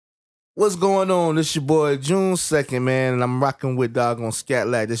What's going on? This your boy June 2nd, man, and I'm rocking with on Scat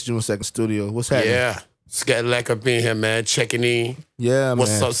Lac. This June 2nd studio. What's happening? Yeah. Scat Lac up in here, man. Checking in. Yeah,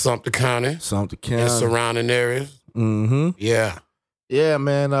 What's man. up, Sumter County? Sumter County. And surrounding areas. Mm-hmm. Yeah. Yeah,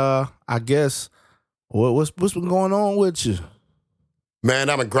 man. I guess what's been going on with you? Man,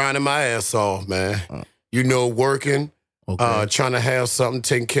 I've been grinding my ass off, man. You know, working, Okay. trying to have something,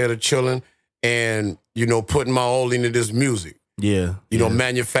 taking care of the children, and, you know, putting my all into this music. Yeah. You know,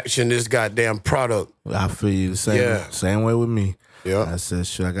 manufacturing this goddamn product. I feel you the same. Yeah. Same way with me. Yeah. I said,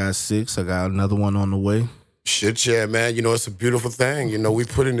 shit, I got 6. I got another one on the way. Shit, yeah, man. You know, it's a beautiful thing. You know, we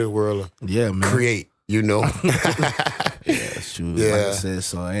put in this world Yeah, man. create, you know. Yeah, shoot. Yeah. Like I said,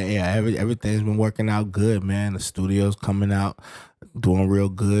 so yeah, everything's been working out good, man. The studio's coming out, doing real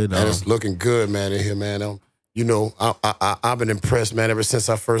good. And it's looking good, man, in here, man. You know, I've been impressed, man, ever since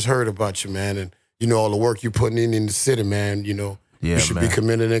I first heard about you, man. And, you know, all the work you putting in the city, man, you know. Yeah, you should man. be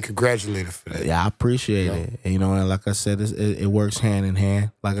commended and congratulated for that. Yeah, I appreciate it. And, you know, and like I said, it works hand in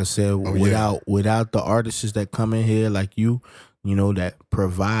hand. Like I said, yeah. without the artists that come in here like you know, that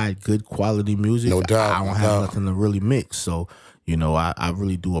provide good quality music, No doubt, I don't no have doubt. nothing to really mix. So, you know, I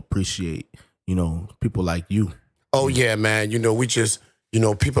really do appreciate, you know, people like you. Oh, yeah, man. You know, we just, you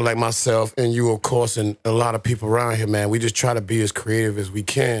know, people like myself and you, of course, and a lot of people around here, man, we just try to be as creative as we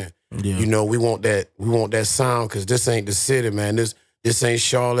can. Yeah. You know, we want that sound because this ain't the city, man. This ain't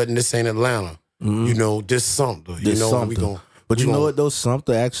Charlotte and this ain't Atlanta. You know, this something. You know, we gonna. But you know what? Those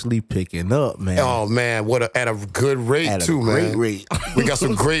something actually picking up, man. Oh man, at a good rate At a too, great man. rate. We got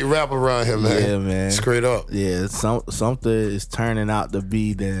some great rap around here, man. Yeah, man. Straight up. Yeah, something is turning out to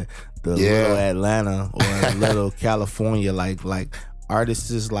be the Yeah. little Atlanta or little California, like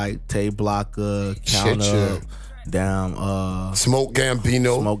artists like Tay Blocker, Count Shit, Up, down Smoke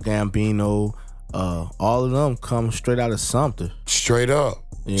Gambino. Smoke Gambino, all of them come straight out of something. Straight up.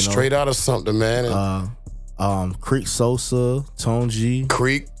 You know? Straight out of something, man. And Creek Sosa, Tone G.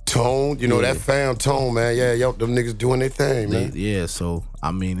 Creek, Tone, you know, Yeah. that fam Tone, man. Yeah, yo, them niggas doing their thing, man. Yeah, so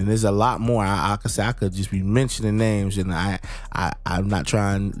I mean, and there's a lot more. I could say I could just be mentioning names, and I'm not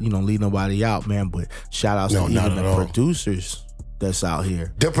trying, you know, leave nobody out, man. But shout outs No, to not even at the all. producers that's out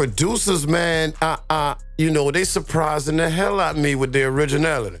here. The producers, man, you know, they surprising the hell out of me with their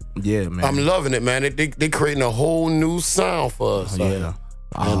originality. Yeah, man. I'm loving it, man. They creating a whole new sound for us. Yeah.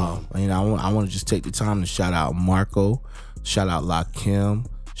 You know, I want to just take the time to shout out Marco, shout out La Kim,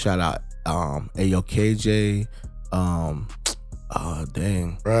 shout out Ayo KJ.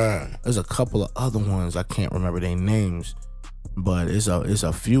 Dang. Right. There's a couple of other ones I can't remember their names, but it's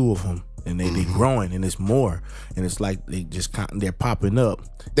a few of them, and they growing, and it's more, and it's like they're popping up.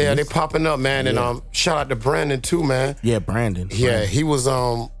 Yeah, they popping up, man. And shout out to Brandon too, man. Yeah, Brandon. Yeah, he was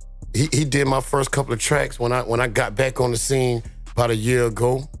he did my first couple of tracks when I got back on the scene about a year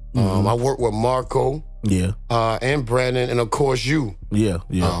ago. I worked with Marco. Yeah. And Brandon, and of course you. Yeah.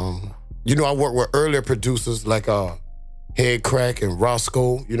 You know, I worked with earlier producers like Head Crack and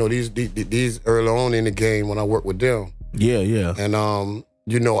Roscoe. You know, these early on in the game when I worked with them. Yeah. And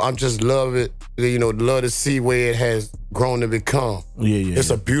you know, I just love it. You know, love to see where it has grown to become. Yeah.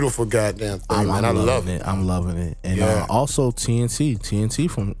 It's a beautiful goddamn thing, man. I love it. I'm loving it. And Yeah. also TNT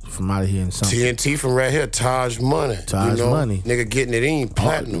from out of here in something. TNT from right here, Taj Money. Taj you know, Money. Nigga getting it in,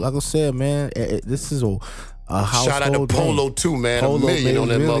 platinum. Like I said, man, this is a household Shout out to Polo name. too, man. Polo $1 million on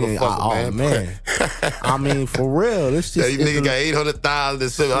that million. motherfucker, man. I mean, for real, this Yeah, just you nigga got 800,000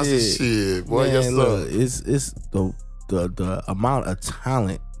 and something. I said, shit, boy, man, yes, sir. look, it's the amount of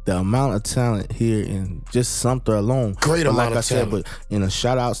talent. The amount of talent here in just Sumter alone. Great But amount like of I said, talent. but you know,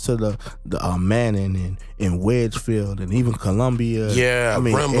 shout outs to the Manning and Wedgefield and even Columbia. Yeah,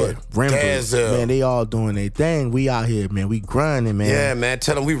 Rember, Gazelle. Man, they all doing their thing. We out here, man. We grinding, man. Yeah, man.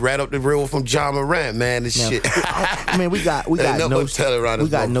 Tell them we rat up the river from John Morant, man. This shit. I mean, we got Ain't nothing no but tell around we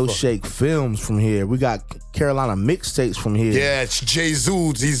this got no motherfucker. shake films from here. We got Carolina mixtapes from here. Yeah, it's Jay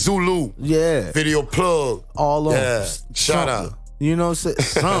Zulu. Yeah. Video plug. All of Yeah, them. shout out. Something. You know what I'm saying?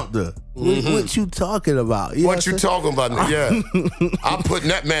 Something. What you talking about? You know What you I'm saying? talking about? Yeah, I'm putting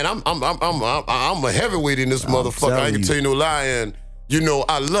that, man. I'm a heavyweight in this motherfucker. I telling ain't gonna you. tell you no lie, and you know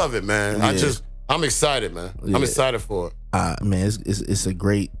I love it, man. Yeah. I'm excited, man. Yeah. I'm excited for it. Man, it's a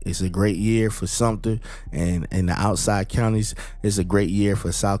great year for Sumter, and in the outside counties, it's a great year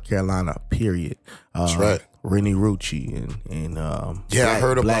for South Carolina. Period. That's right. Rennie Rucci and I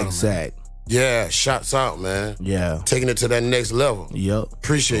heard about Black him, Zach. Yeah, shots out, man. Yeah. Taking it to that next level. Yep.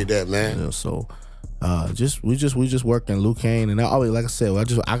 Appreciate that, man. Yeah, so we just working Luke Kane, and like I said,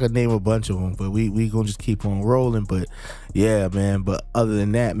 I could name a bunch of them, but we gonna just keep on rolling. But yeah, man. But other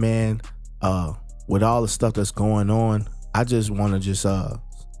than that, man, with all the stuff that's going on, I just want to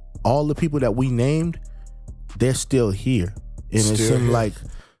all the people that we named, they're still here. And it seems like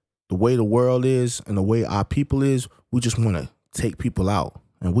the way the world is and the way our people is, we just want to take people out.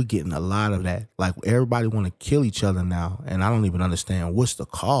 And we're getting a lot of that. Like, everybody want to kill each other now. And I don't even understand what's the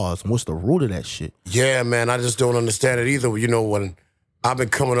cause and what's the root of that shit. Yeah, man, I just don't understand it either. You know, when I've been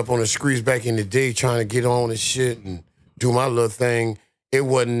coming up on the streets back in the day trying to get on and shit and do my little thing, it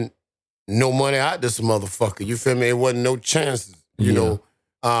wasn't no money out this motherfucker. You feel me? It wasn't no chances. You know,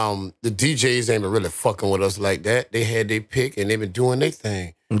 the DJs ain't been really fucking with us like that. They had their pick and they been doing their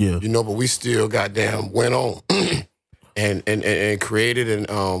thing. Yeah. You know, but we still goddamn went on and created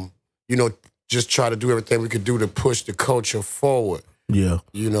and, you know, just try to do everything we could do to push the culture forward. Yeah.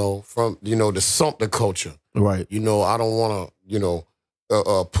 You know, from, you know, the something culture. Right. You know, I don't want to, you know,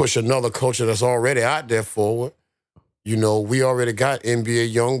 push another culture that's already out there forward. You know, we already got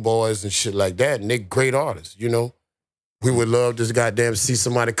NBA young boys and shit like that, and they're great artists, you know. We would love to goddamn see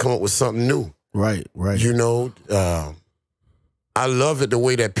somebody come up with something new. Right, right. You know, I love it the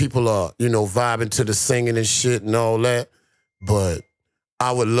way that people are, you know, vibing to the singing and shit and all that, but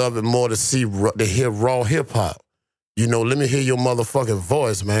I would love it more to hear raw hip-hop. You know, let me hear your motherfucking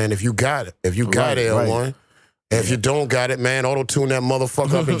voice, man, if you got it. If you got it, L1. Right. If you don't got it, man, auto-tune that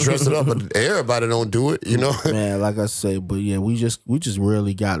motherfucker up and dress it up. But everybody don't do it, you know? Man, like I say, but yeah, we just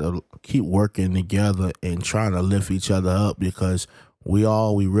really got to keep working together and trying to lift each other up because we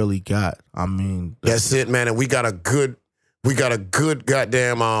really got. I mean. That's it, man. And we got a good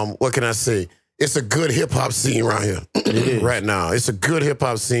goddamn, what can I say? It's a good hip-hop scene around here. It is. Right now. It's a good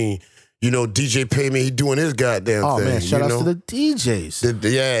hip-hop scene. You know, DJ Payment, he doing his goddamn thing. Oh, man, shout out to the DJs.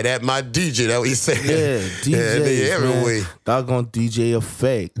 Yeah, that my DJ, that what he said. Yeah, DJs, every way. Doggone DJ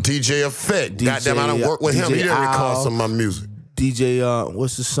Effect. DJ Effect. Goddamn, I don't work with him. He didn't record some of my music. DJ,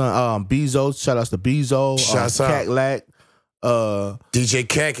 what's his son? Bezo. Shout out to Bezo. Shouts out. Scat Lac. DJ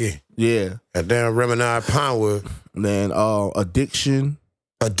Khaki. Yeah. Goddamn, Remini Pinewood. Then Addiction.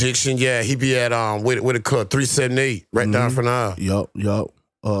 Addiction, yeah. He be at, what it called, 378, right down from now. Yup.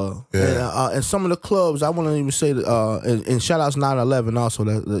 And some of the clubs, I want to even say that, and shout outs 911 also.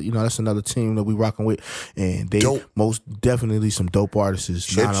 That you know, that's another team that we rocking with, and they most definitely some dope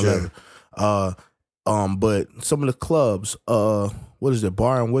artists. 911. But some of the clubs, what is it?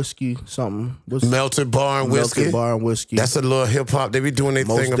 Bar and Whiskey, something. Melted Bar and Whiskey. Melted Bar and Whiskey. That's a little hip hop. They be doing their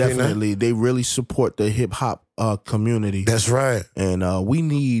thing. Most definitely, they really support the hip hop community. That's right. And we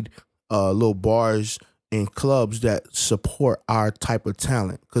need little bars and clubs that support our type of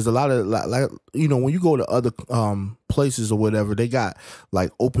talent, because a lot of like you know, when you go to other places or whatever, they got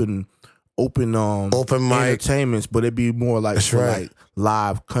like open mic entertainments, but it'd be more like for like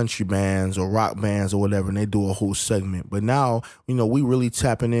live country bands or rock bands or whatever, and they do a whole segment. But now, you know, we really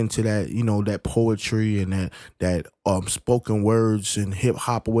tapping into that, you know, that poetry and that spoken words and hip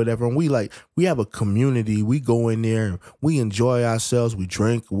hop or whatever. And we have a community. We go in there and we enjoy ourselves. We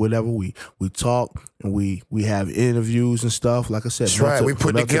drink, whatever. We talk and we have interviews and stuff. Like I said, that's right. We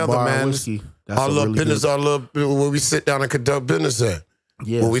put together, man. Our little business, our little where we sit down and conduct business at.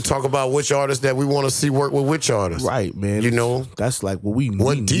 Yeah, when we talk about which artists that we want to see work with which artists. Right, man. You know? That's like what we need.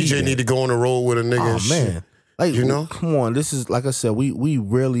 What DJ need to go on the road with a nigga and man. Shit. Like, you know? Come on. This is, like I said,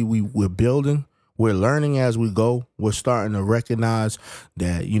 we're building. We're learning as we go. We're starting to recognize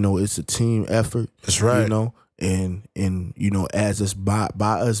that, you know, it's a team effort. That's right. You know? And you know, as us by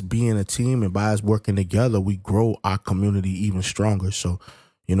us being a team and by us working together, we grow our community even stronger. So,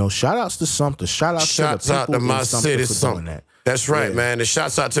 you know, shout outs to something. Shouts out to my city, something. That's right, man. And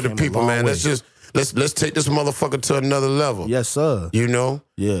shouts out to the people, man. Let's take this motherfucker to another level. Yes, sir. You know?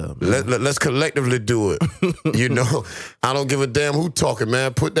 Yeah. Let's collectively do it. You know? I don't give a damn who talking,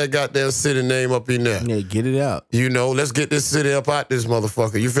 man. Put that goddamn city name up in there. Yeah, get it out. You know? Let's get this city up out this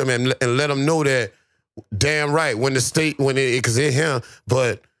motherfucker. You feel me? And let them know that, damn right, when the state, because they're here,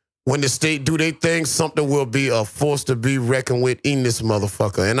 but when the state do their thing, something will be a force to be reckoned with in this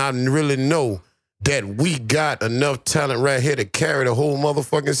motherfucker. And I really know that we got enough talent right here to carry the whole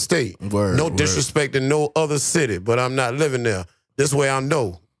motherfucking state. No disrespect to no other city, but I'm not living there. This way I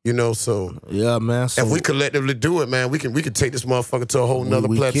know, you know, so. Yeah, man. So if we collectively do it, man, we can take this motherfucker to a whole nother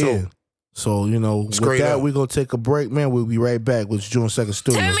plateau. Can. So, you know, with that, we're going to take a break, man. We'll be right back with June 2nd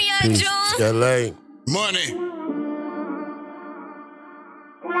Studio. Turn me up, June. Scat Lac. Money.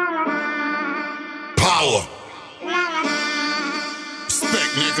 Power.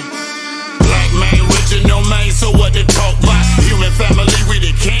 Respect, nigga. Man, original man, so what to talk about? Human family, we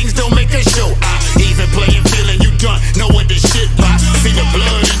the kings, don't make a show. I even playing, feeling you done, know what the shit by. See the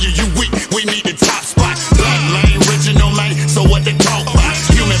blood in you, you weak, we need the top spot. Black man, original man, so what to talk about?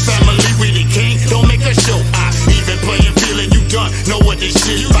 Human family, we the kings, don't make a show. I even playing, feeling you done, know what the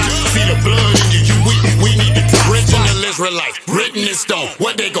shit by. blood in you. We need to talk. Original Israelites, written in stone.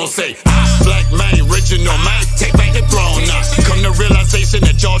 What they gon' say? Black man, original man, take back the throne now. Come to realization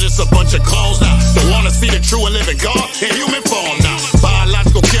that y'all just a bunch of clones now. Don't wanna see the true and living God in human form now.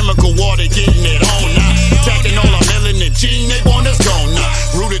 Biological, chemical, water getting it on now. Attacking all our melanin gene, they want us gone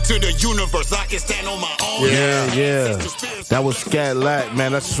now. Rooted to the universe, I can stand on my own. Yeah. That was Scat Lac,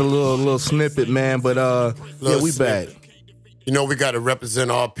 man. That's just a little snippet, man. But yeah, we back. You know, we got to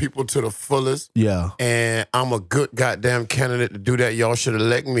represent our people to the fullest. Yeah. And I'm a good goddamn candidate to do that. Y'all should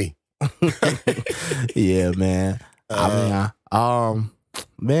elect me. Yeah, man.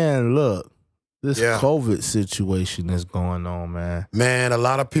 Man, look, this COVID situation is going on, man. Man, a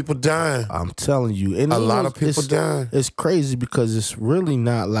lot of people dying. I'm telling you. And a lot of people dying. It's crazy because it's really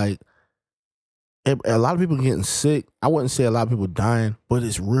not like, a lot of people getting sick. I wouldn't say a lot of people dying, but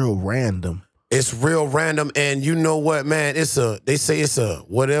it's real random. It's real random, and you know what, man? They say it's a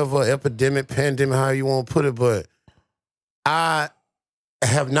whatever epidemic, pandemic, how you want to put it, but I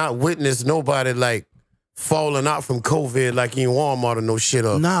have not witnessed nobody like falling out from COVID like in Walmart or no shit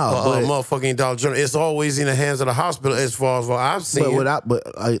up. No, motherfucking Dollar General. It's always in the hands of the hospital as far as what I've seen.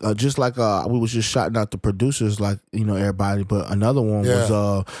 But just like we was just shouting out the producers, like, you know, everybody. But another one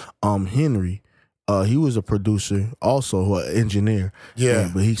was Henry. He was a producer, also an engineer. Yeah,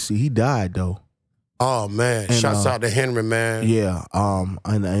 but he died though. Oh man! And, shouts out to Henry, man. Yeah.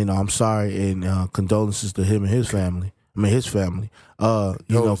 And you know, I'm sorry, and condolences to him and his family. I mean, his family. You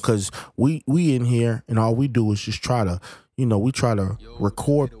know, because we in here, and all we do is just try to, you know, we try to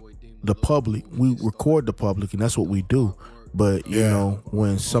record the public. We record the public, and that's what we do. But you know,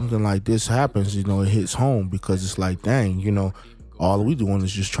 when something like this happens, you know, it hits home because it's like, dang, you know, all we doing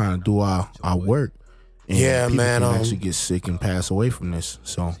is just trying to do our work. And people can actually get sick and pass away from this.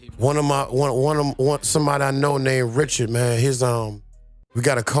 So somebody I know named Richard, man. We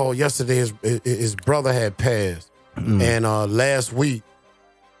got a call yesterday. His brother had passed, and last week,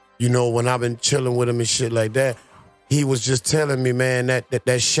 you know, when I've been chilling with him and shit like that, he was just telling me, man,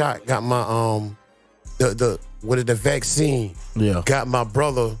 that shot got my the vaccine got my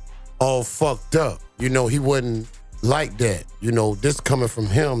brother all fucked up. You know, he wasn't like that. You know, this coming from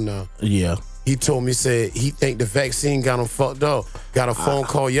him now. Yeah. He told me, said he think the vaccine got him fucked up. Got a phone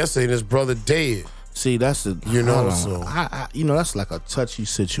call yesterday and his brother dead. See, that's you know, you know, that's like a touchy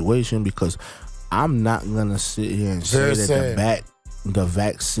situation because I'm not gonna sit here and say that the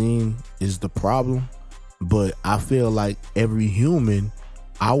vaccine is the problem, but I feel like every human,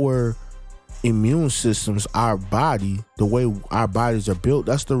 our immune systems, our body, the way our bodies are built,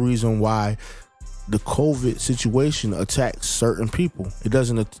 that's the reason why the COVID situation attacks certain people. It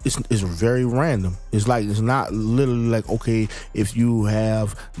doesn't. It's very random. It's like, it's not literally like, okay, if you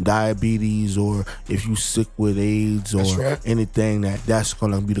have diabetes or if you sick with AIDS or anything, that's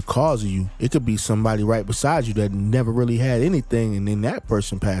gonna be the cause of you. It could be somebody right beside you that never really had anything, and then that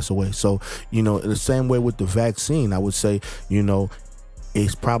person passed away. So, you know, in the same way with the vaccine, I would say, you know,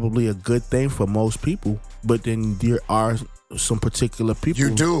 it's probably a good thing for most people, but then there are some particular people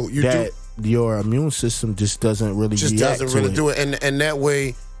that your immune system just doesn't really do it, and that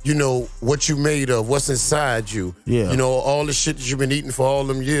way, you know what you made of, what's inside you. You know, all the shit that you've been eating for all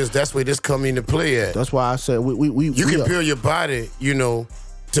them years. That's where this come into play at. That's why I said you can build your body, you know,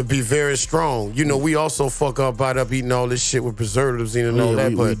 to be very strong. You know, we also fuck our body up eating all this shit with preservatives in and all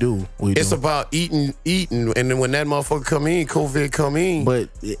that. But it's about eating, and then when that motherfucker come in, COVID come in. But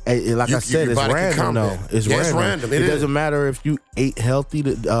like I said, it's random though. It's random. It doesn't matter if you ate healthy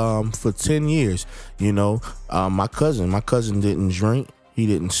for 10 years. You know, my cousin didn't drink, he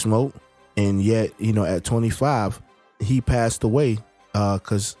didn't smoke, and yet, you know, at 25, he passed away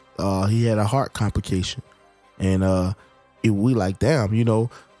because he had a heart complication, and we like, damn, you know,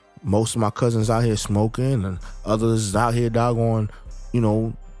 most of my cousins out here smoking and others out here doggone, you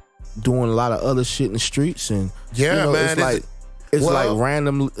know, doing a lot of other shit in the streets, and you know, man, it's like a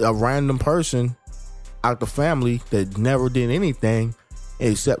random person out the family that never did anything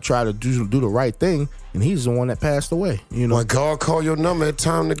except try to do the right thing, and he's the one that passed away. You know, when God call your number, it's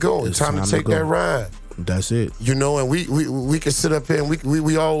time to go. It's time to take that ride. That's it. You know, and we can sit up here and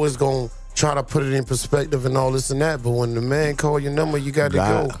we always gonna try to put it in perspective and all this and that, but when the man call your number, you got to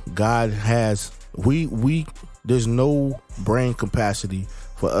go. God has there's no brain capacity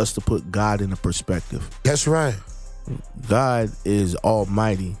for us to put God in a perspective. That's right. God is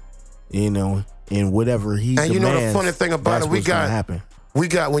almighty, you know, and whatever he demands, you know, the funny thing about it, we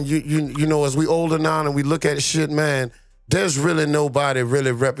got when you know, as we older now and we look at shit, man, there's really nobody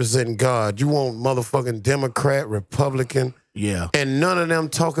really representing God. You want motherfucking Democrat, Republican. Yeah. And none of them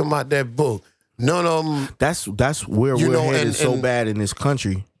talking about that book. None of them. That's where we're headed so bad in this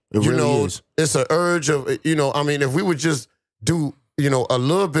country. It really is. It's an urge of, I mean, if we would just do, a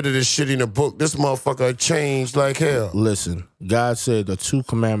little bit of this shit in the book, this motherfucker changed like hell. Listen, God said the 2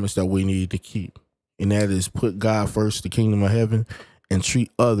 commandments that we need to keep, and that is put God first, the kingdom of heaven, and treat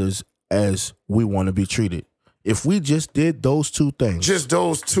others as we want to be treated. If we just did those 2 things. Just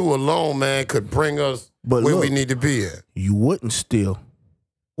those 2 alone, man, could bring us where we need to be at. You wouldn't steal.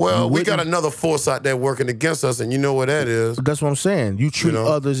 Well, we got another force out there working against us, and you know what that is. That's what I'm saying. You treat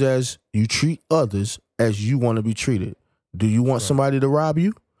others as you want to be treated. Do you want somebody to rob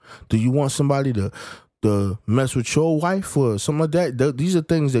you? Do you want somebody to mess with your wife or something like that? These are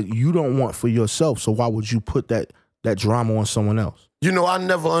things that you don't want for yourself. So why would you put that drama on someone else? I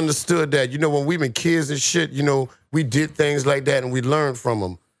never understood that. When we been kids and shit, we did things like that and we learned from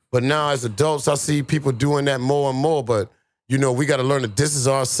them. But now as adults, I see people doing that more and more. But, we got to learn to distance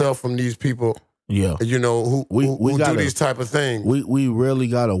ourselves from these people. Yeah. Who do these type of things. We really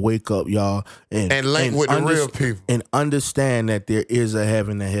got to wake up, y'all. And link with the real people. And understand that there is a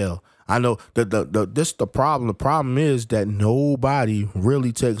heaven and hell. I know this the problem. The problem is that nobody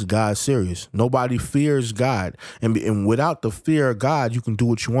really takes God serious. Nobody fears God. And without the fear of God, you can do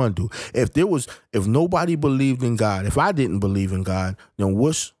what you want to do. If nobody believed in God, if I didn't believe in God, then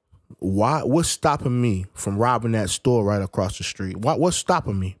what's stopping me from robbing that store right across the street? What's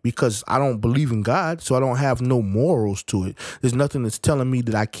stopping me? Because I don't believe in God, so I don't have no morals to it. There's nothing that's telling me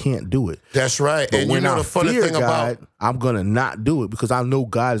that I can't do it. That's right. But and when the funny thing about I'm gonna not do it because I know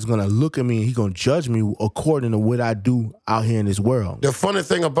God is gonna look at me and He's gonna judge me according to what I do out here in this world. The funny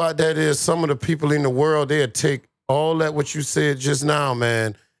thing about that is some of the people in the world, they'll take all that what you said just now,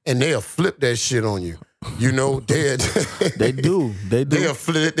 man, and they'll flip that shit on you. They do. They'll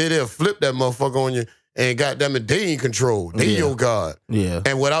flip that motherfucker on you and goddamn it, they in control. They your God. Yeah.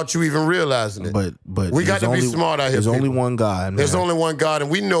 And without you even realizing it. But we got to be smart out here. There's only one God, man. There's only one God, and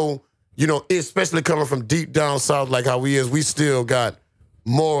we know, especially coming from deep down south like how we is, we still got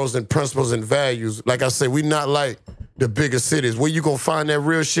morals and principles and values. Like I say, we not like the bigger cities. Where you gonna find that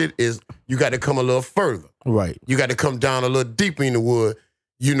real shit is you got to come a little further. Right. You got to come down a little deeper in the wood,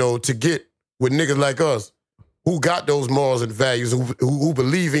 to get with niggas like us who got those morals and values, who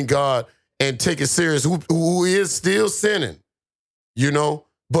believe in God and take it serious, who is still sinning,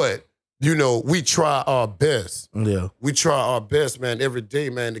 But, we try our best. Yeah. We try our best, man, every day,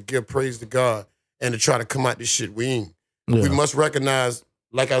 man, to give praise to God and to try to come out this shit we in. Yeah. We must recognize,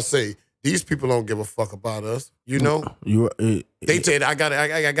 like I say, these people don't give a fuck about us, They tell you, I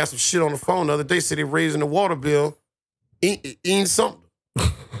got some shit on the phone the other day, said they raising the water bill, eating something.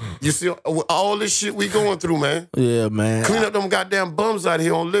 You see all this shit we going through, man. Yeah, man. Clean up them goddamn bums out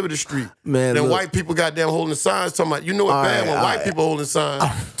here on Liberty Street. Man, then white people goddamn holding signs talking about, it's bad when white people holding signs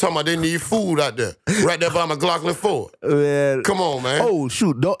talking about they need food out there. Right there by McLaughlin Ford. Man. Come on, man. Oh,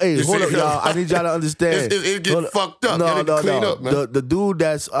 shoot. Hold up, y'all. I need y'all to understand. It get fucked up. Clean up, man. The dude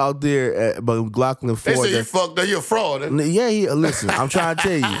that's out there at McLaughlin Ford. They say he fucked up. He a fraud. Yeah, listen, I'm trying to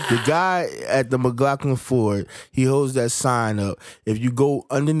tell you. The guy at the McLaughlin Ford, he holds that sign up. If you go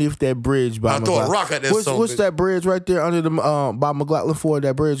underneath that bridge by throw a rock at that what's that bridge right there under the by McLaughlin Ford?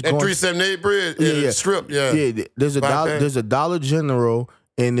 That bridge that 378 bridge, the strip, yeah. There's a Dollar General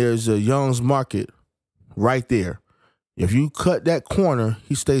and there's a Young's Market right there. If you cut that corner,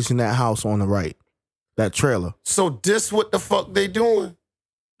 he stays in that house on the right, that trailer. So this what the fuck they doing?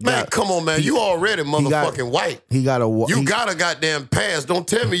 Man, come on, man. You already motherfucking white. You got a goddamn pass. Don't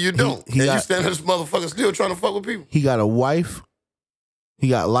tell me you don't. You stand this motherfucker still trying to fuck with people. He got a wife. He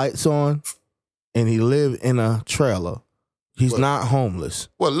got lights on, and he live in a trailer. He's not homeless.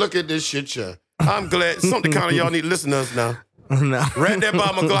 Well, look at this shit, y'all. I'm glad. Something kind of y'all need to listen to us now. Nah. Right there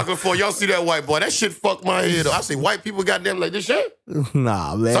by McLaughlin Ford. Y'all see that white boy? That shit fucked my head up. I see white people goddamn like this shit.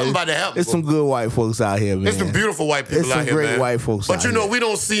 Nah, man. Something about to happen. It's some good white folks out here, man. It's some beautiful white people out here, man. It's some great white folks but out here. we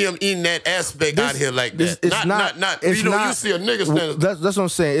don't see them in that aspect out here like that. It's not. You see a nigga standing. That's what I'm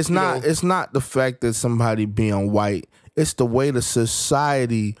saying. It's not the fact that somebody being white. It's the way the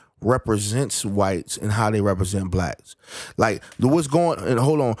society represents whites and how they represent blacks. Like what's going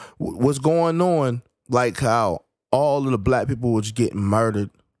on, like how all of the black people was getting murdered,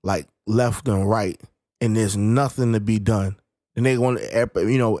 like left and right, and there's nothing to be done. And they want to,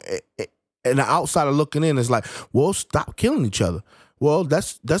 and the outsider looking in is like, well, stop killing each other. Well,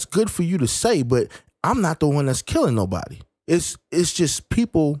 that's good for you to say, but I'm not the one that's killing nobody. It's just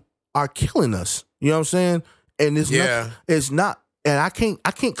people are killing us. You know what I'm saying? And it's not. And I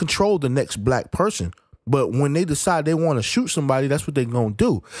can't control the next black person. But when they decide they want to shoot somebody, that's what they're going to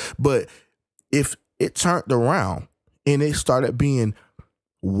do. But if it turned around and it started being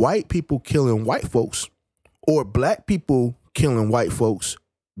white people killing white folks or black people killing white folks,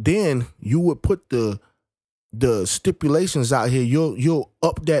 then you would put the stipulations out here. You'll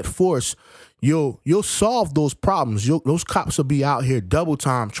up that force. You'll solve those problems. Those cops will be out here double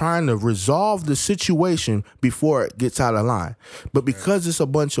time trying to resolve the situation before it gets out of line. But because it's a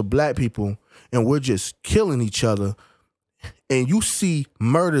bunch of black people and we're just killing each other, and you see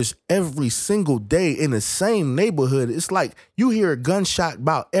murders every single day in the same neighborhood, it's like you hear a gunshot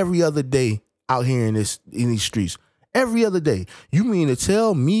about every other day out here in these streets. Every other day. You mean to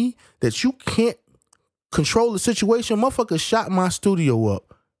tell me that you can't control the situation? Motherfucker shot my studio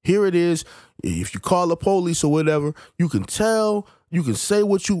up. Here it is. If you call the police or whatever, you can tell, you can say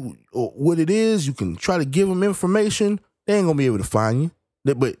what it is, you can try to give them information. They ain't gonna be able to find you.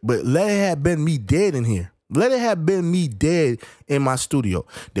 But let it have been me dead in here. Let it have been me dead in my studio.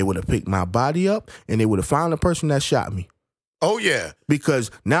 They would have picked my body up and they would have found the person that shot me. Oh, yeah.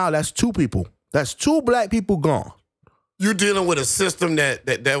 Because now that's 2 people. That's 2 black people gone. You're dealing with a system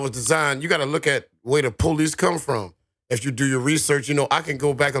that was designed. You got to look at where the police come from. If you do your research, I can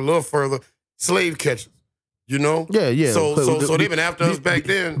go back a little further. Slave catchers, Yeah. So they've been after us back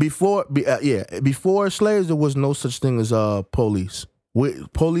then. Before slaves, there was no such thing as police.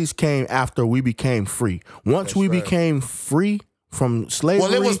 Police came after we became free. Once we became free from slavery.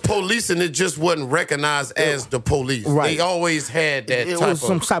 Well, it was police and it just wasn't recognized as the police. Right. They always had that it was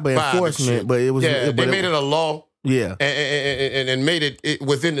some type of enforcement, but it was. Yeah, they made it a law. Yeah. And made it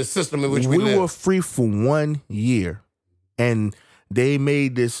within the system in which we live. We were free for 1 year. And they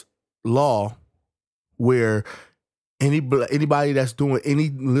made this law where anybody that's doing any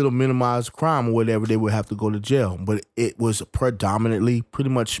little minimized crime or whatever, they would have to go to jail. But it was predominantly pretty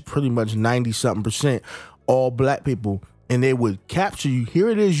much 90-something% all black people. And they would capture you. Here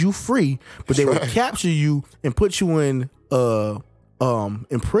it is, you free, but they would capture you and put you in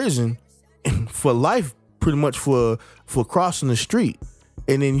prison for life, pretty much for crossing the street.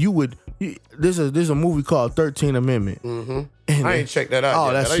 And then there's a movie called 13th Amendment. Mm-hmm. I ain't checked that out.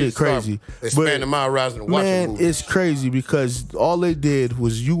 Oh, that shit crazy. Expanding my horizon and watching man, movies. it's crazy because all they did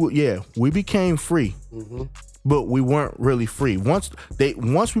was we became free. Mm-hmm. But we weren't really free. Once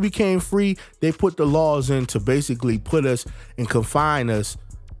we became free, they put the laws in to basically put us and confine us,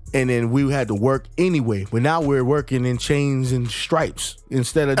 and then we had to work anyway. But now we're working in chains and stripes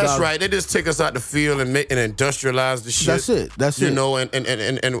instead of. That's right. They just take us out the field and industrialize the shit. That's it.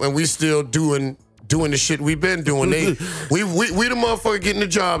 And we still doing the shit we've been doing. We the motherfucker getting the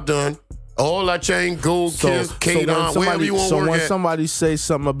job done. All our chain, gold, kiss, K-Don, wherever you want to work when at. somebody say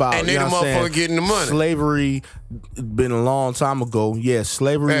something about, and they the motherfucker getting the money. Slavery been a long time ago. Yeah,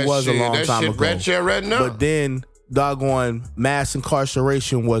 slavery was a long time ago. Right now. But then doggone mass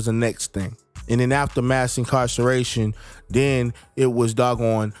incarceration was the next thing. And then after mass incarceration, then it was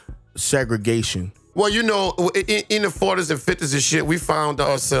doggone segregation. Well, in the 40s and 50s and shit, we found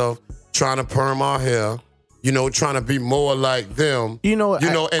ourselves trying to perm our hair. Trying to be more like them. And in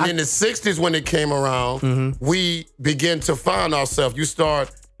the 60s when it came around, mm-hmm. we began to find ourselves. You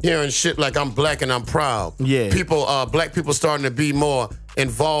start hearing shit like I'm black and I'm proud. Yeah. Black people starting to be more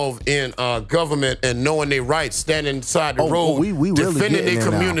involved in government and knowing their rights, standing inside the road, we defending really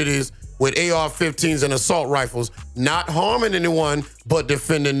their communities with AR-15s and assault rifles, not harming anyone, but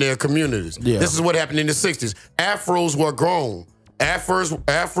defending their communities. Yeah. This is what happened in the 60s. Afros were grown.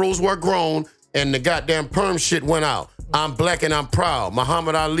 Afros were grown. And the goddamn perm shit went out. I'm black and I'm proud.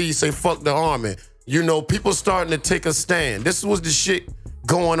 Muhammad Ali say fuck the army. People starting to take a stand. This was the shit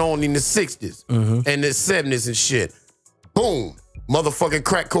going on in the 60s mm-hmm. and the 70s and shit. Boom. Motherfucking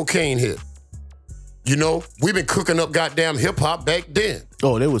crack cocaine hit. We've been cooking up goddamn hip hop back then.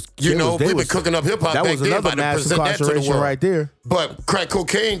 Oh, we've been cooking up hip hop back then. That was another mass incarceration right there. But crack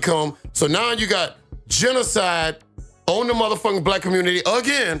cocaine come. So now you got genocide on the motherfucking black community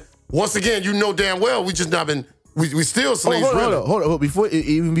again. Once again, damn well we just not been we still slaves. Hold on. Before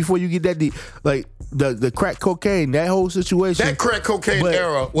you get that deep, like the crack cocaine, that whole situation. That crack cocaine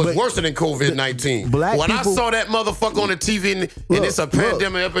era was worse than COVID-19. When I saw that motherfucker on the TV and it's a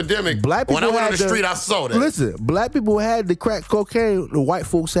pandemic epidemic. Black people when I went on the street, I saw that. Listen, black people had the crack cocaine. The white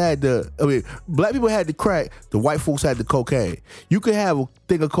folks had black people had the crack. The white folks had the cocaine. You could have a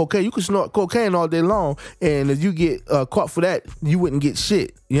thing of cocaine. You could snort cocaine all day long, and if you get caught for that, you wouldn't get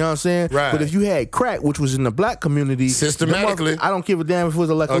shit. You know what I'm saying? Right. But if you had crack, which was in the black community, systematically, I don't give a damn if it was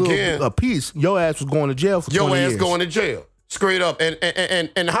like a piece. Your ass was going to jail for 20 years. Going to jail. Straight up.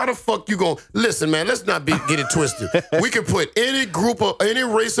 And how the fuck you going? Listen, man, let's not get it twisted. We can put any group of any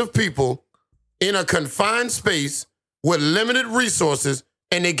race of people in a confined space with limited resources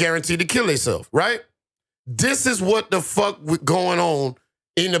and they guaranteed to kill themselves, right? This is what the fuck going on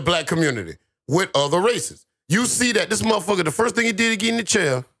in the black community with other races. You see that this motherfucker, the first thing he did to get in the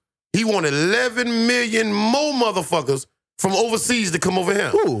chair, he wanted 11 million more motherfuckers from overseas to come over here.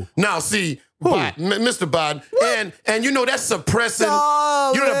 Who? Now, see, Biden, Mr. Biden, and you know that's suppressing.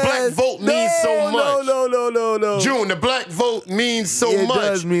 No, you know the black vote means so much. No. June, the black vote means so much. It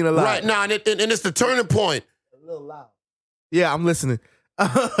does mean a lot. Right now, and it's the turning point. A little loud. Yeah, I'm listening.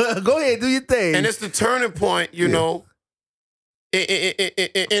 Go ahead, do your thing. And it's the turning point, you know,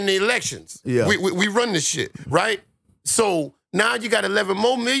 in the elections. Yeah. We run this shit, right? So now you got 11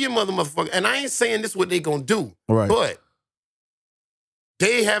 more million motherfuckers. And I ain't saying this is what they gonna do. Right. But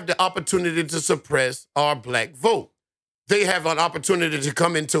they have the opportunity to suppress our black vote. They have an opportunity to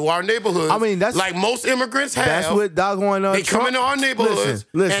come into our neighborhoods. I mean, that's like most immigrants have. That's what doggone They Trump, come into our neighborhoods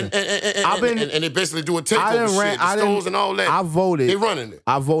listen, and they basically do a takeover shit, the stores and all that. I voted. They running it.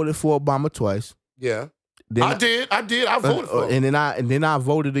 I voted for Obama twice. Yeah. Then I did. I voted for him. And then I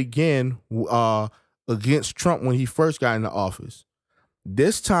voted again against Trump when he first got into office.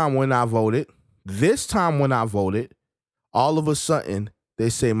 This time when I voted, all of a sudden they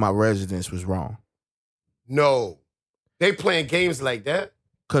say my residence was wrong. No. They playing games like that?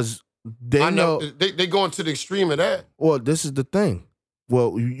 Because they know they going to the extreme of that. Well, this is the thing.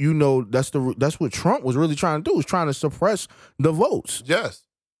 Well, you know that's what Trump was really trying to do, was trying to suppress the votes. Yes.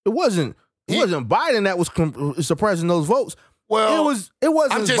 It wasn't Biden that was suppressing those votes. Well, it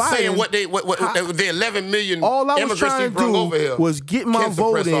wasn't. I'm just Biden. saying what the 11 million all I was immigrants trying he to brought do over here was get my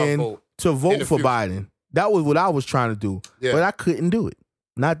vote in to vote for Biden. That was what I was trying to do, but I couldn't do it.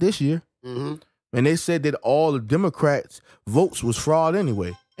 Not this year. Mm-hmm. And they said that all the Democrats' votes was fraud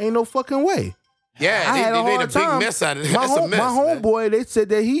anyway. Ain't no fucking way. Yeah, they made a big mess out of it. That's a mess, my homeboy, they said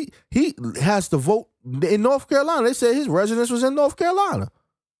that he has to vote in North Carolina. They said his residence was in North Carolina.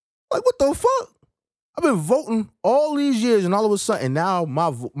 Like, what the fuck? I've been voting all these years, and all of a sudden now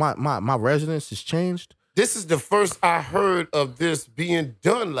my residence has changed. This is the first I heard of this being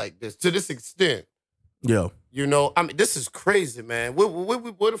done like this, to this extent. Yeah. You know, I mean, this is crazy, man. Where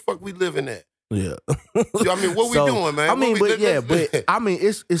the fuck we living at? Yeah. I mean, what we doing, man? I mean, but I mean,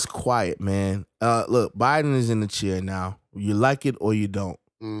 it's quiet, man. Look, Biden is in the chair now. You like it or you don't.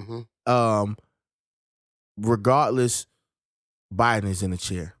 Mm-hmm. Regardless, Biden is in the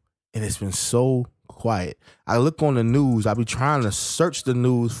chair, and it's been so quiet. I look on the news. I be trying to search the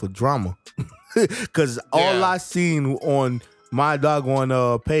news for drama, because all I seen on my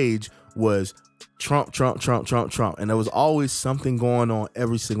doggone page was Trump, and there was always something going on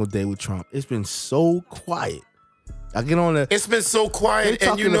every single day with Trump. It's been so quiet. I get on It's been so quiet, They're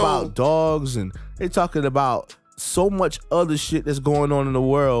talking about dogs, and they're talking about so much other shit that's going on in the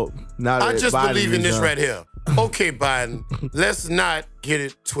world. Now that I just Biden believe in is this right here. Okay, Biden, let's not get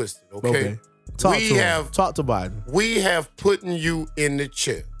it twisted. Okay, Talk to Biden. We have putting you in the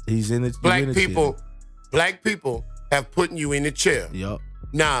chair. He's in the Black people have putting you in the chair. Yup.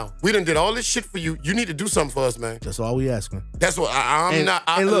 Now, we done did all this shit for you. You need to do something for us, man. That's all we asking. That's what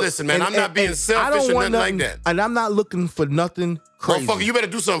listen, man. I'm not being selfish or nothing like that. And I'm not looking for nothing crazy. Motherfucker, you better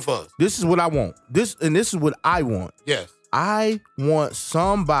do something for us. This is what I want. This is what I want. Yes. I want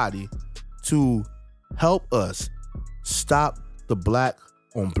somebody to help us stop the black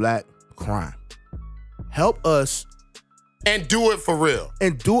on black crime. Help us. And do it for real.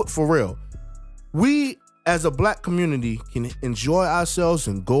 We, as a black community, can enjoy ourselves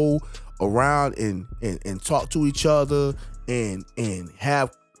and go around and talk to each other and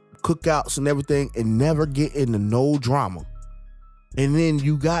have cookouts and everything and never get into no drama. And then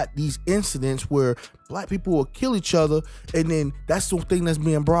you got these incidents where black people will kill each other, and then that's the thing that's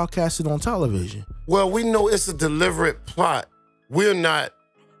being broadcasted on television. Well, we know it's a deliberate plot. We're not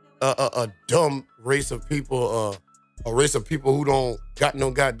a dumb race of people, a race of people who don't got no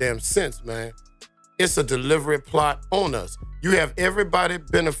goddamn sense, man. It's a deliberate plot on us. You have everybody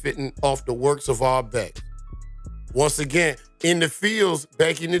benefiting off the works of our backs. Once again, in the fields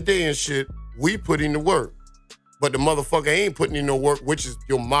back in the day and shit, we put in the work. But the motherfucker ain't putting in no work, which is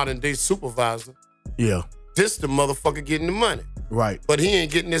your modern day supervisor. Yeah. This the motherfucker getting the money. Right. But he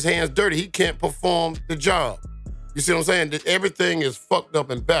ain't getting his hands dirty. He can't perform the job. You see what I'm saying? Everything is fucked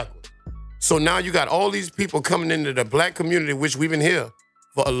up and backwards. So now you got all these people coming into the black community, which we've been here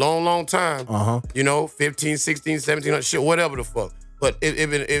for a long, long time. You know, 15, 16, 1700, shit, whatever the fuck. But it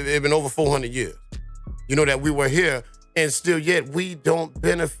been over 400 years. You know, that we were here, and still yet we don't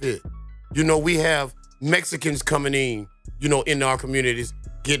benefit. You know, we have Mexicans coming in, you know, in our communities,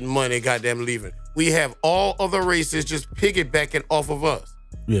 getting money, goddamn leaving. We have all other races just piggybacking off of us.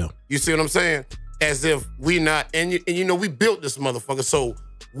 Yeah. You see what I'm saying? As if we not, and you know, we built this motherfucker, so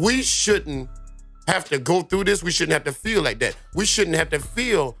we shouldn't have to go through this. We shouldn't have to feel like that. We shouldn't have to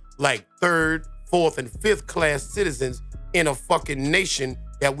feel like third, fourth, and fifth class citizens in a fucking nation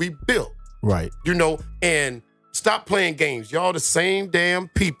that we built. Right. You know, and stop playing games. Y'all the same damn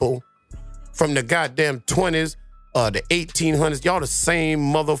people from the goddamn 20s, the 1800s. Y'all the same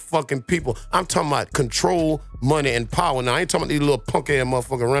motherfucking people. I'm talking about control, money, and power. Now, I ain't talking about these little punk-ass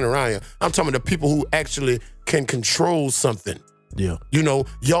motherfuckers running around here. I'm talking about the people who actually can control something. Yeah. You know,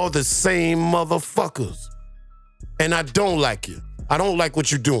 y'all the same motherfuckers. And I don't like you. I don't like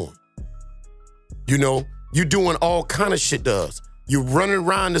what you're doing. You know, you doing all kind of shit to us. You running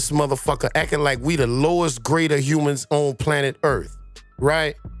around this motherfucker acting like we the lowest grade of humans on planet Earth,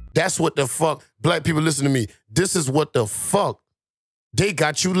 right? That's what the fuck, black people, listen to me. This is what the fuck they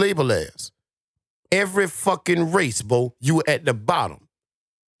got you labeled as. Every fucking race, Bo, you at the bottom.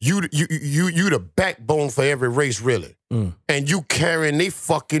 You the backbone for every race, really. And you carrying they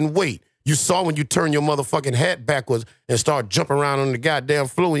fucking weight. You saw when you turn your motherfucking hat backwards and start jumping around on the goddamn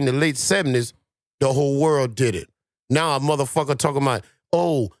floor in the late 70s, the whole world did it. Now a motherfucker talking about,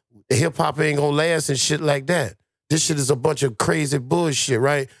 oh, hip-hop ain't gonna last and shit like that. This shit is a bunch of crazy bullshit,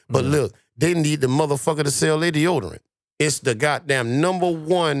 right? But look, they need the motherfucker to sell their deodorant. It's the goddamn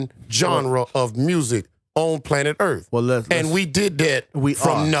 #1 genre of music on planet Earth. Well, and we did that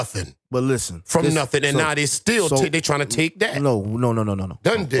from nothing. But listen, from nothing, and now they still they trying to take that. No.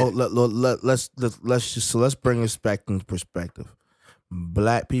 Done did. Let's bring this back into perspective.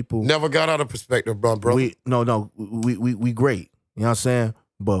 Black people never got out of perspective, bro. We great. You know what I'm saying?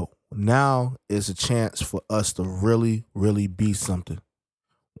 But now is a chance for us to really, really be something.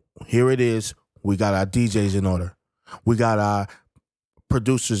 Here it is. We got our DJs in order. We got our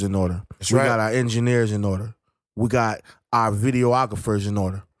producers in order. We got our engineers in order. We got our videographers in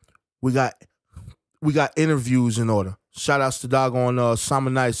order. We got interviews in order. Shout outs to doggone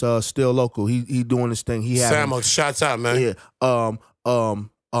Summer Nights, still local. He doing this thing. He had Samo, shouts out, man. Yeah.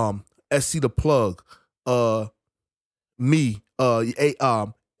 SC the Plug, me,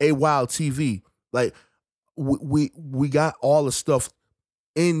 A Wild TV. Like we got all the stuff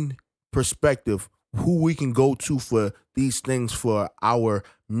in perspective, who we can go to for these things for our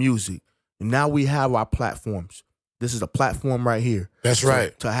music. And now we have our platforms. This is a platform right here. That's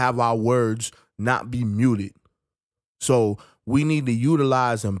right. To have our words not be muted. So we need to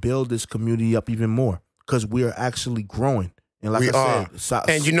utilize and build this community up even more because we are actually growing. And like I said,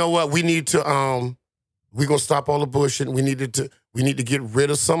 and you know what? We need to we're gonna stop all the bullshit. We need to get rid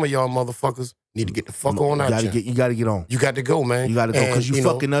of some of y'all motherfuckers. Need to get the fuck on out. You gotta get on. You got to go, man. You gotta go because you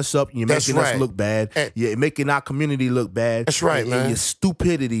fucking us up. You're making us look bad. You're making our community look bad. That's right, man. Your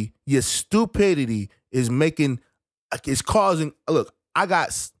stupidity is making, it's causing. Look, I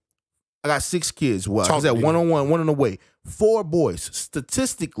got 6 kids. Well, I said 1 on 1, 1 on the way. 4 boys.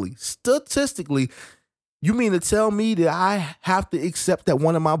 Statistically, you mean to tell me that I have to accept that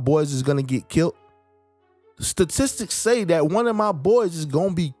one of my boys is gonna get killed? The statistics say that one of my boys is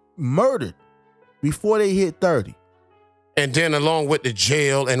gonna be murdered before they hit 30. And then along with the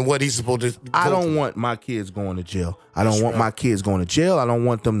jail and what he's supposed to I don't want my kids going to jail. I don't want my kids going to jail. I don't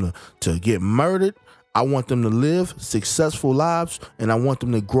want them to get murdered. I want them to live successful lives, and I want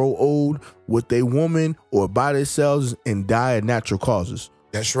them to grow old with a woman or by themselves and die of natural causes.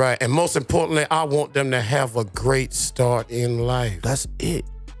 That's right. And most importantly, I want them to have a great start in life. That's it.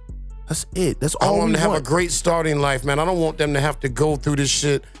 That's all I want them to have want. a great start in life, man. I don't want them to have to go through this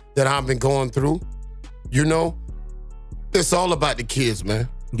shit that I've been going through. You know? It's all about the kids, man.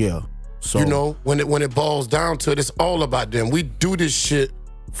 Yeah. So you know, when it boils down to it, it's all about them. We do this shit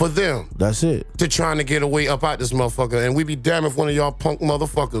for them. That's it. They're trying to get away up out this motherfucker. And we be damn if one of y'all punk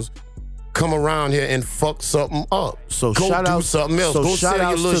motherfuckers come around here and fuck something up. So go shout do out, something else. So go shout sell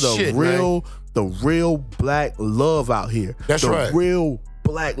out your little to the shit, real, man. the real black love out here. That's right. The real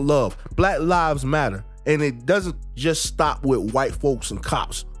black love. Black lives matter. And it doesn't just stop with white folks and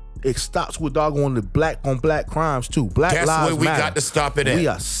cops. It stops with doggone the black on black crimes too. Black That's lives where we matter. got to stop it at. We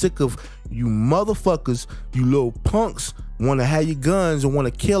are sick of you motherfuckers, you little punks, want to have your guns and want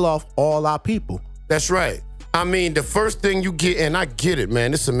to kill off all our people. That's right. I mean, the first thing you get, and I get it,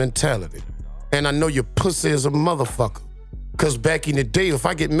 man, it's a mentality. And I know your pussy is a motherfucker. Because back in the day, if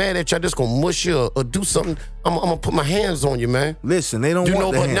I get mad at you, I just gonna mush you or do something, I'm gonna put my hands on you, man. Listen, they don't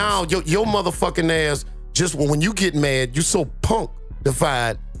want the but hands. now your motherfucking ass, just when you get mad, you so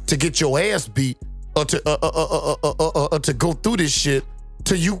punk-defied to get your ass beat or to go through this shit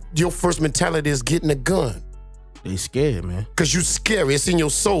till your first mentality is getting a gun. They scared, man. Cause you scary. It's in your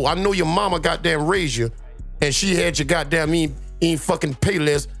soul. I know your mama goddamn raised you, and she had you goddamn ain't fucking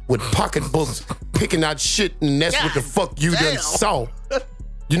Payless with pocketbooks picking out shit, and that's what the fuck you done saw.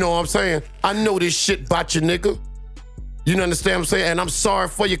 You know what I'm saying? I know this shit about you, nigga. You understand what I'm saying? And I'm sorry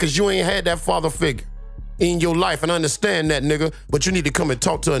for you because you ain't had that father figure in your life. And I understand that, nigga. But you need to come and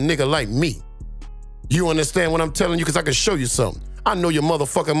talk to a nigga like me. You understand what I'm telling you? Because I can show you something. I know your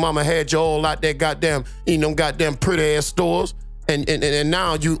motherfucking mama had you all out there goddamn, eating them goddamn pretty ass stores. And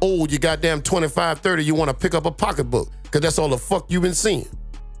now you old, you goddamn 25, 30, you want to pick up a pocketbook. Because that's all the fuck you been seeing.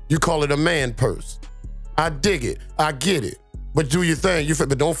 You call it a man purse. I dig it. I get it. But do your thing.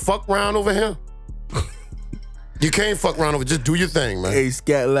 But don't fuck around over here. You can't fuck around over. Just do your thing, man. Hey,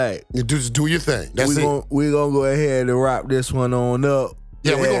 Scat Lac. Just do your thing. That's it. We're going to go ahead and wrap this one on up.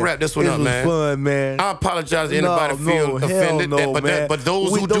 Yeah, we're going to wrap this one up, man. It was fun, man. I apologize to anybody feel offended. But those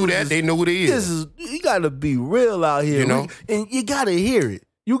who do that, they know who they is. You got to be real out here. You know? And you got to hear it.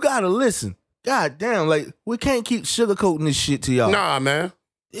 You got to listen. God damn, like, we can't keep sugarcoating this shit to y'all. Nah, man.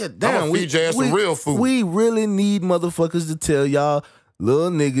 Yeah, damn. I'm gonna feed your ass some real food. We really need motherfuckers to tell y'all,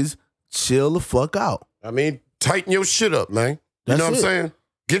 little niggas, chill the fuck out. I mean, tighten your shit up, man. You know what I'm saying?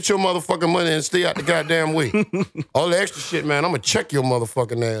 Get your motherfucking money and stay out the goddamn way. All the extra shit, man, I'm gonna check your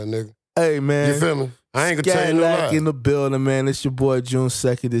motherfucking ass, nigga. Hey, man. You feel me? I ain't gonna tell you no Scat Lac lie. in the building, man. It's your boy June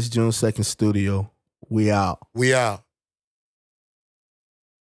 2nd. This June 2nd studio. We out. We out.